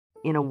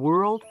In a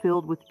world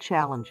filled with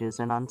challenges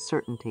and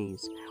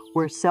uncertainties,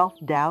 where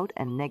self-doubt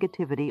and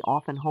negativity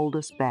often hold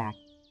us back,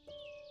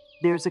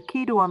 there's a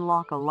key to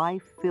unlock a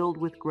life filled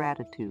with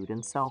gratitude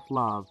and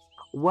self-love.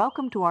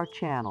 Welcome to our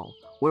channel,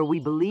 where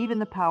we believe in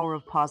the power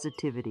of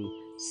positivity,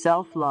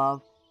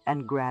 self-love,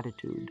 and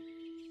gratitude.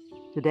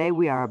 Today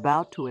we are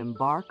about to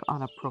embark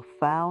on a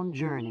profound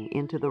journey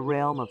into the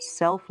realm of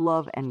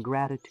self-love and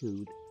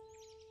gratitude.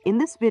 In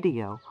this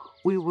video,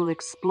 we will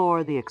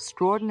explore the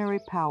extraordinary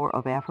power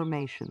of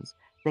affirmations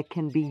that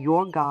can be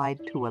your guide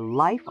to a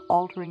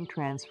life-altering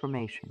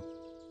transformation.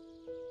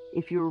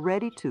 If you're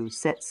ready to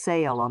set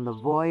sail on the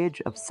voyage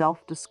of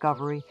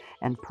self-discovery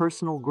and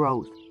personal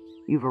growth,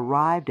 you've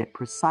arrived at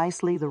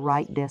precisely the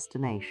right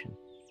destination.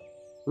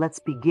 Let's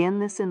begin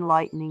this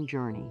enlightening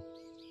journey.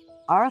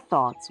 Our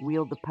thoughts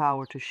wield the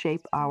power to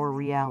shape our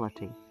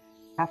reality.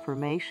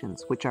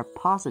 Affirmations, which are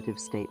positive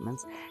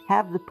statements,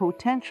 have the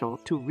potential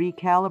to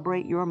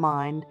recalibrate your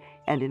mind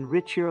and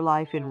enrich your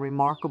life in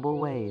remarkable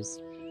ways.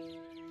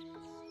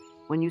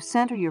 When you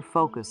center your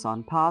focus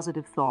on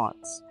positive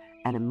thoughts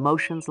and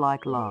emotions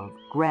like love,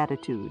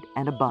 gratitude,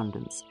 and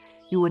abundance,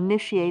 you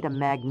initiate a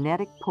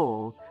magnetic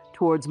pull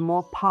towards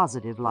more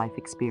positive life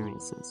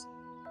experiences.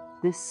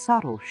 This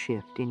subtle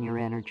shift in your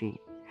energy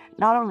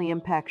not only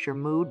impacts your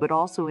mood, but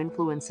also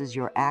influences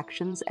your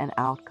actions and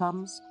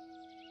outcomes.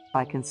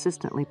 By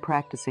consistently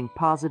practicing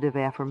positive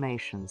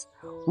affirmations,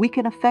 we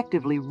can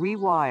effectively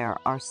rewire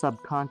our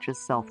subconscious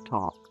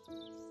self-talk.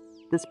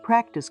 This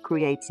practice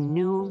creates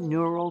new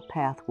neural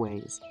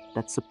pathways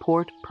that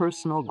support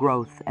personal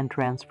growth and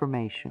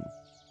transformation.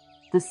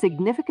 The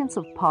significance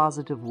of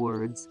positive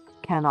words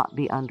cannot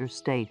be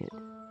understated.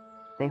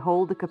 They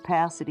hold the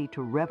capacity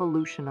to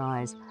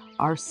revolutionize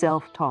our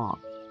self-talk.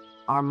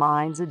 Our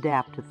minds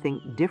adapt to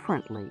think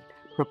differently,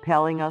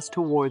 propelling us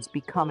towards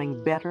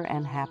becoming better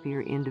and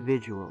happier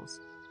individuals.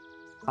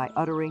 By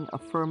uttering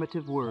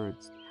affirmative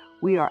words,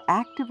 we are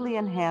actively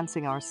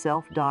enhancing our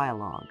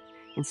self-dialogue,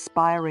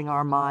 inspiring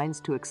our minds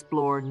to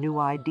explore new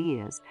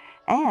ideas,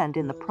 and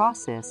in the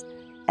process,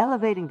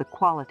 elevating the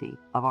quality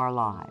of our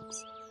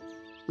lives.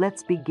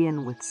 Let's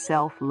begin with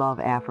self-love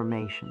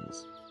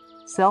affirmations.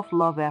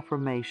 Self-love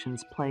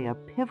affirmations play a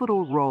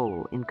pivotal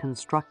role in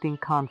constructing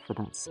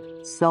confidence,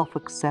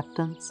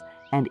 self-acceptance,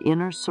 and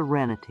inner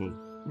serenity.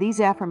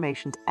 These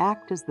affirmations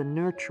act as the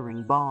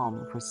nurturing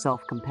balm for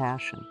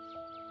self-compassion,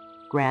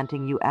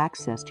 granting you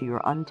access to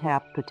your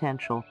untapped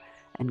potential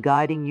and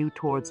guiding you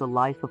towards a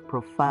life of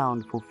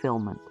profound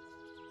fulfillment.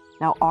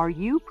 Now, are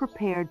you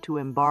prepared to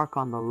embark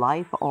on the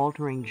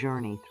life-altering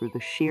journey through the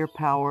sheer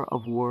power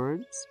of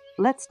words?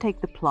 Let's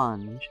take the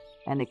plunge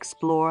and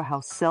explore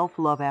how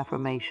self-love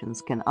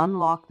affirmations can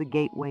unlock the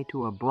gateway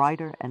to a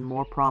brighter and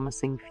more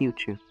promising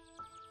future.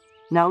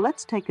 Now,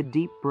 let's take a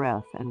deep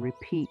breath and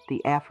repeat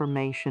the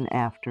affirmation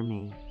after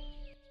me.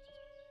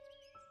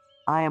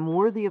 I am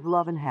worthy of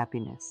love and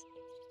happiness.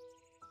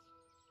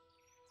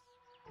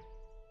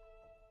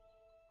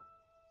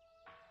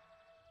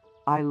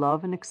 I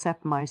love and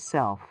accept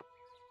myself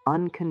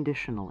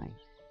unconditionally.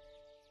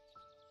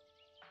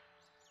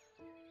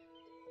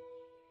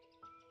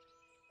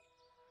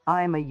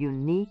 I am a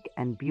unique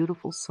and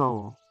beautiful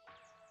soul.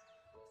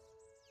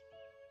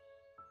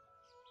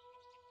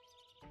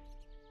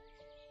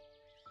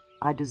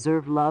 I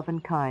deserve love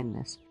and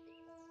kindness.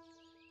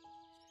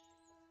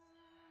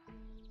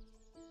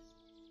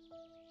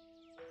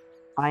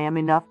 I am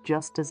enough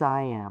just as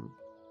I am.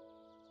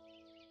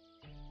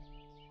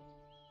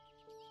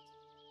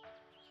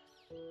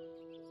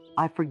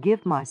 I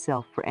forgive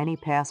myself for any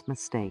past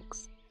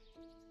mistakes.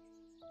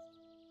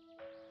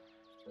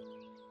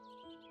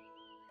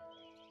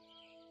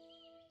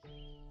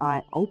 I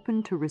am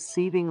open to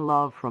receiving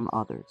love from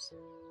others.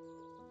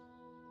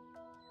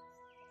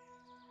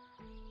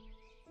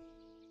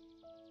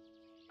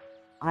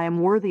 I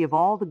am worthy of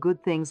all the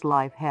good things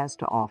life has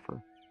to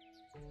offer.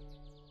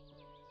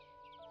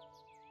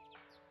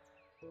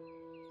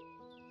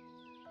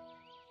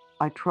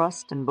 I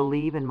trust and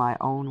believe in my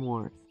own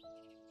worth.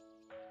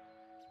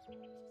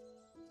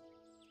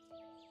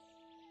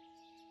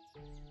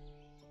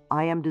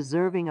 I am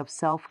deserving of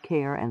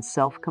self-care and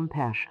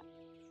self-compassion.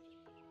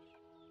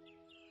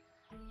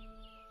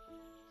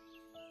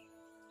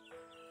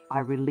 I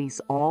release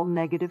all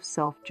negative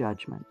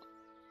self-judgment.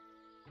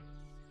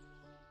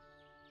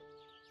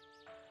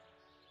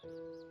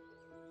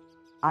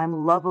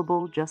 I'm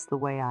lovable just the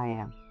way I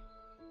am.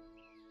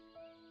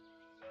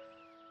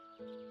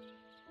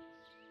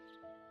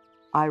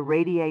 I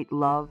radiate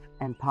love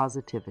and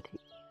positivity.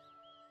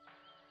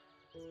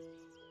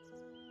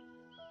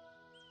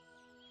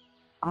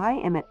 I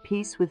am at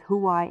peace with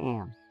who I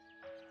am.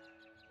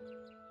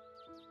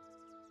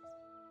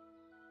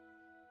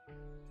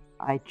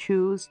 I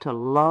choose to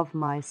love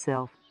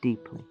myself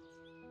deeply.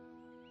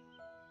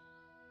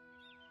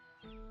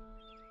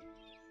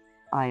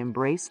 I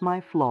embrace my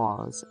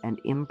flaws and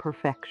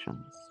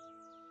imperfections.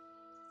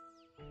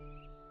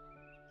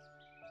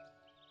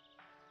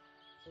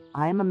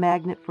 I am a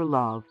magnet for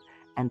love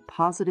and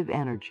positive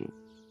energy.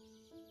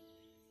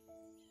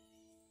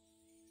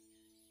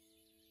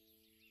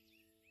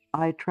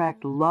 I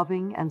attract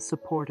loving and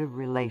supportive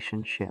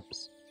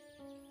relationships.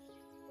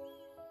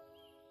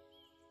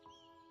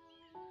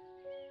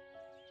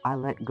 I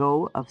let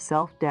go of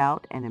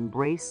self-doubt and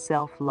embrace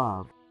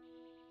self-love.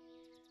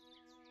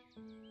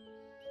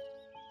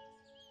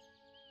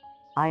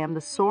 I am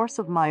the source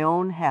of my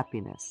own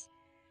happiness.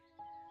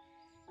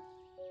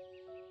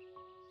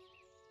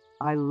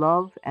 I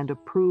love and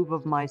approve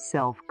of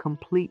myself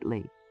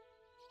completely.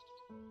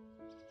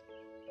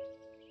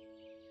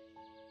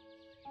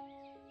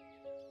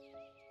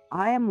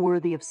 I am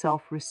worthy of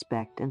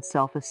self-respect and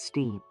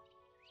self-esteem.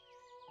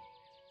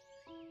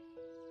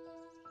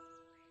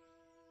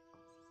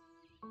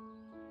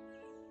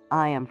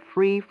 I am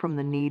free from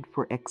the need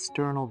for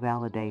external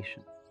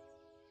validation.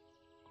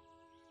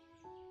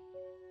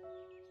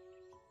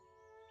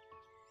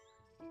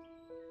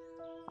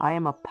 I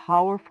am a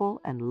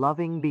powerful and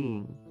loving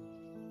being.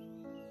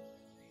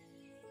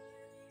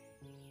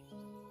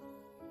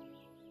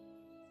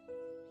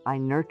 I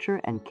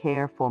nurture and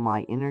care for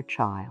my inner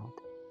child.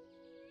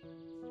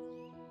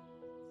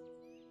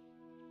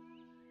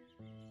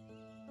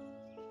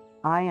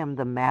 I am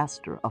the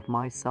master of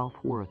my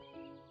self-worth.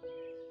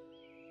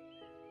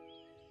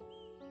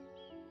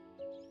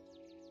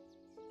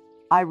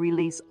 I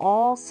release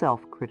all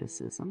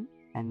self-criticism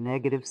and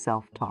negative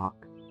self-talk.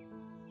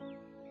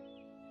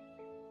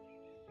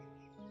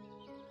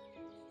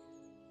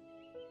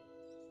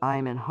 I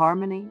am in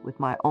harmony with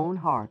my own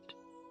heart.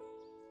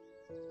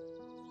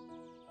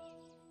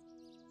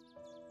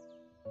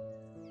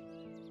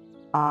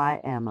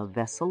 I am a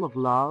vessel of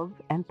love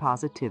and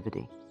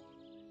positivity.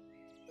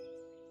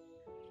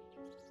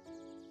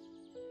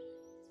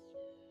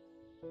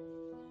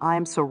 I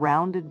am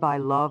surrounded by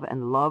love,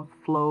 and love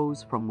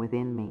flows from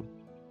within me.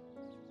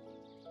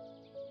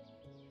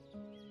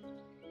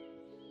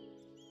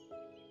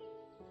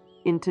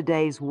 In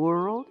today's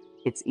world,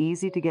 it's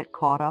easy to get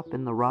caught up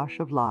in the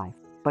rush of life,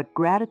 but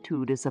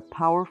gratitude is a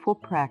powerful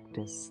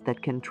practice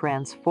that can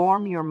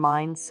transform your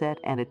mindset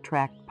and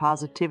attract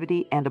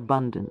positivity and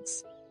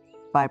abundance.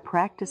 By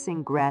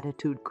practicing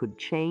gratitude could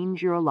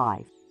change your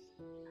life.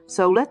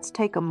 So let's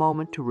take a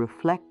moment to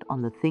reflect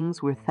on the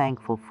things we're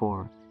thankful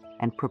for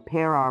and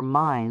prepare our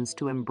minds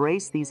to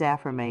embrace these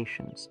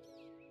affirmations.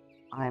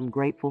 I am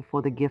grateful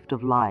for the gift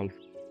of life.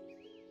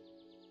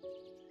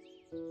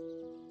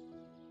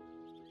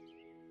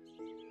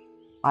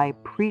 I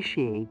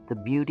appreciate the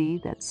beauty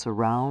that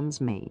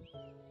surrounds me.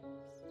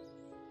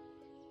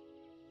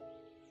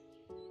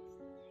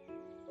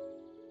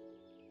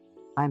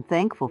 I'm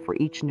thankful for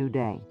each new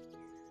day.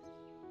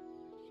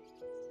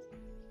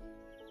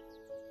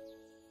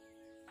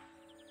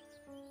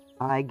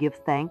 I give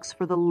thanks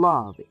for the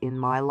love in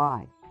my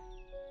life.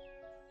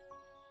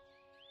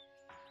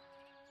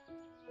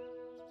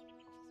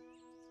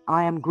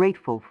 I am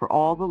grateful for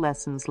all the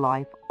lessons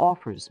life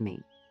offers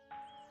me.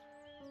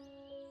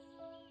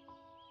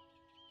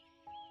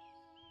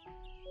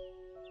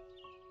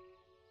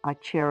 I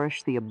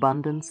cherish the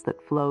abundance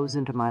that flows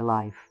into my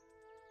life.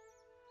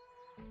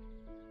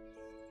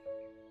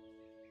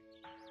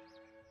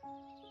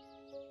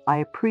 I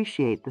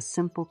appreciate the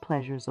simple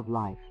pleasures of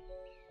life.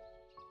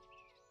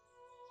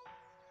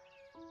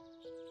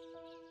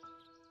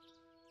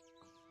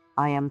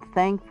 I am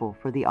thankful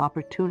for the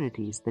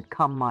opportunities that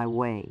come my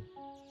way.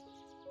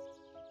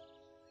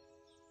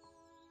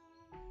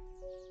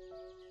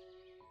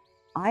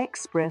 I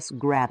express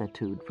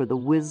gratitude for the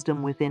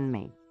wisdom within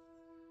me.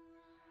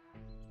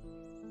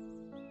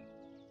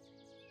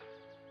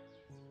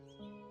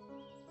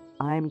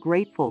 I am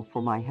grateful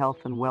for my health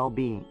and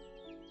well-being.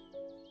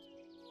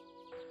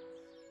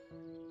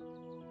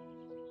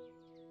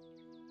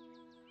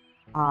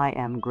 I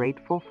am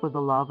grateful for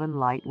the love and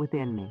light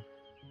within me.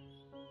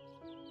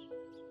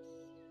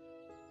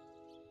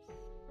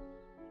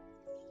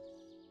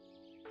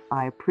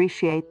 I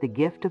appreciate the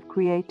gift of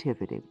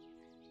creativity.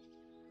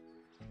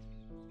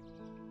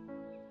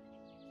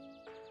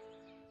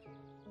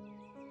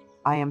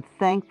 I am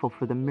thankful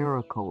for the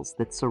miracles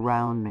that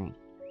surround me.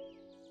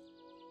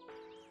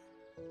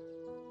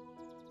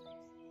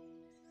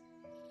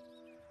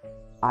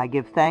 I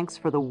give thanks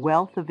for the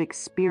wealth of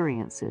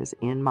experiences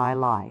in my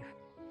life.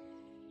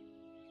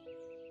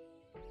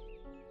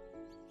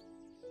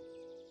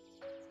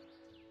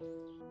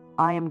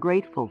 I am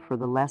grateful for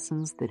the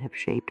lessons that have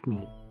shaped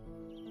me.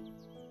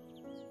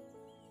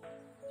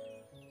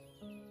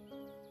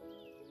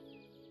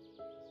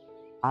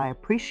 I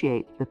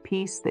appreciate the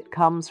peace that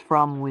comes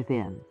from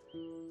within.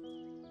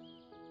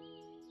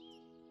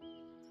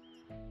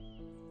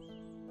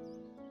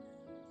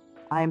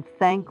 I am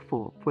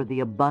thankful for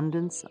the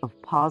abundance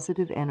of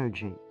positive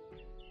energy.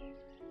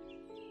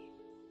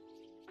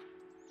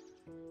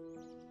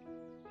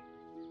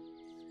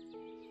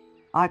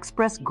 I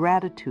express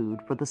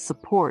gratitude for the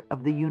support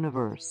of the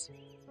universe.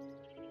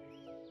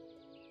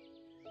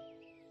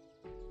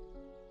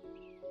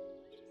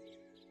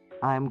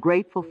 I am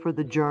grateful for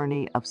the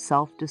journey of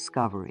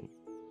self-discovery.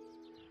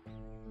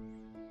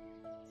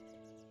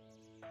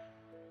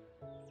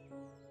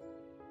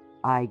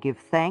 I give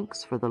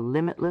thanks for the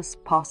limitless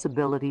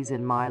possibilities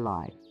in my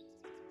life.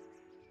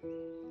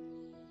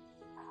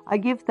 I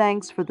give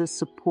thanks for the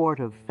support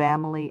of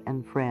family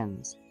and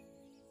friends.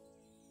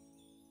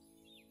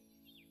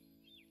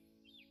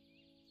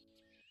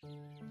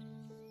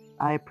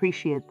 I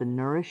appreciate the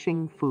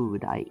nourishing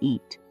food I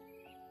eat.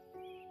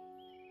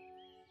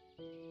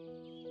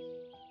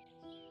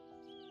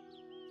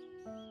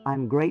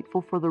 I'm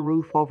grateful for the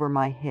roof over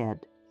my head.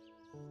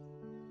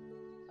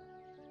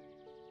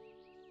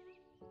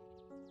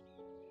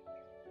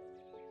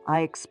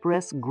 I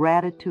express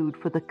gratitude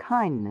for the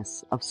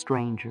kindness of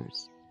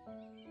strangers.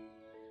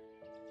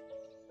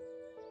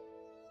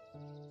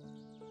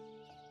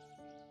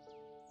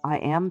 I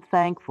am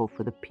thankful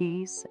for the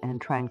peace and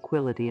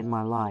tranquility in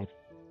my life.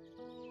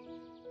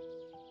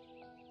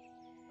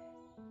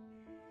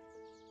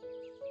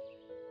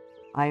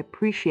 I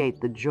appreciate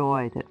the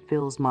joy that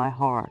fills my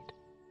heart.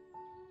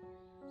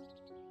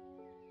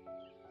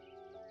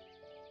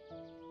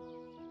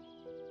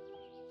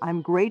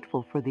 I'm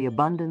grateful for the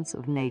abundance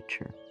of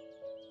nature.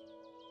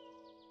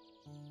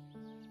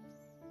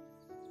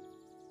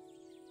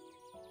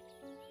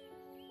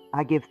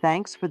 I give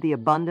thanks for the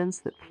abundance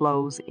that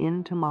flows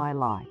into my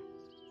life.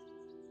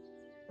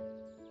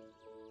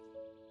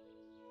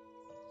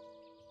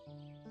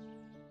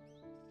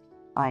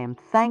 I am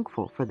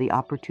thankful for the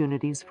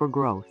opportunities for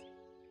growth.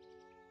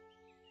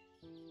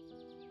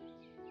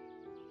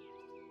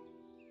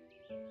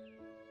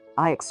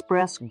 I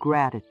express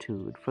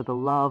gratitude for the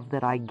love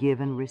that I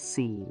give and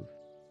receive.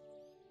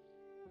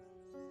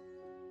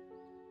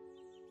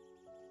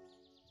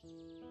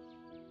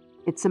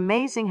 It's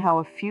amazing how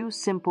a few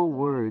simple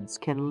words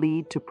can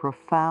lead to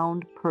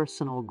profound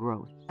personal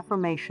growth.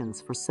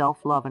 Affirmations for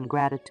self-love and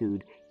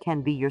gratitude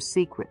can be your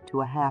secret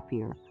to a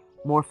happier,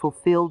 more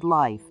fulfilled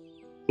life.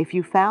 If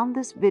you found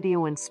this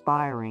video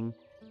inspiring,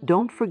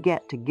 don't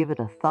forget to give it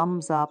a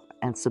thumbs up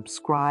and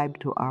subscribe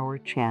to our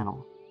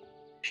channel.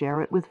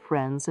 Share it with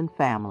friends and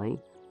family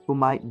who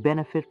might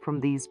benefit from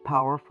these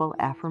powerful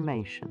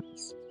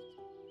affirmations.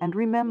 And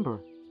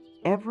remember,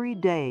 every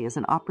day is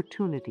an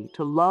opportunity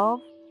to love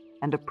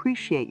and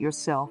appreciate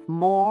yourself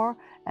more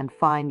and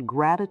find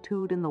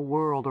gratitude in the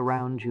world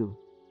around you.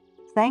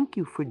 Thank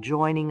you for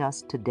joining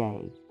us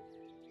today,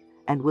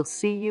 and we'll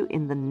see you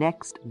in the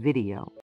next video.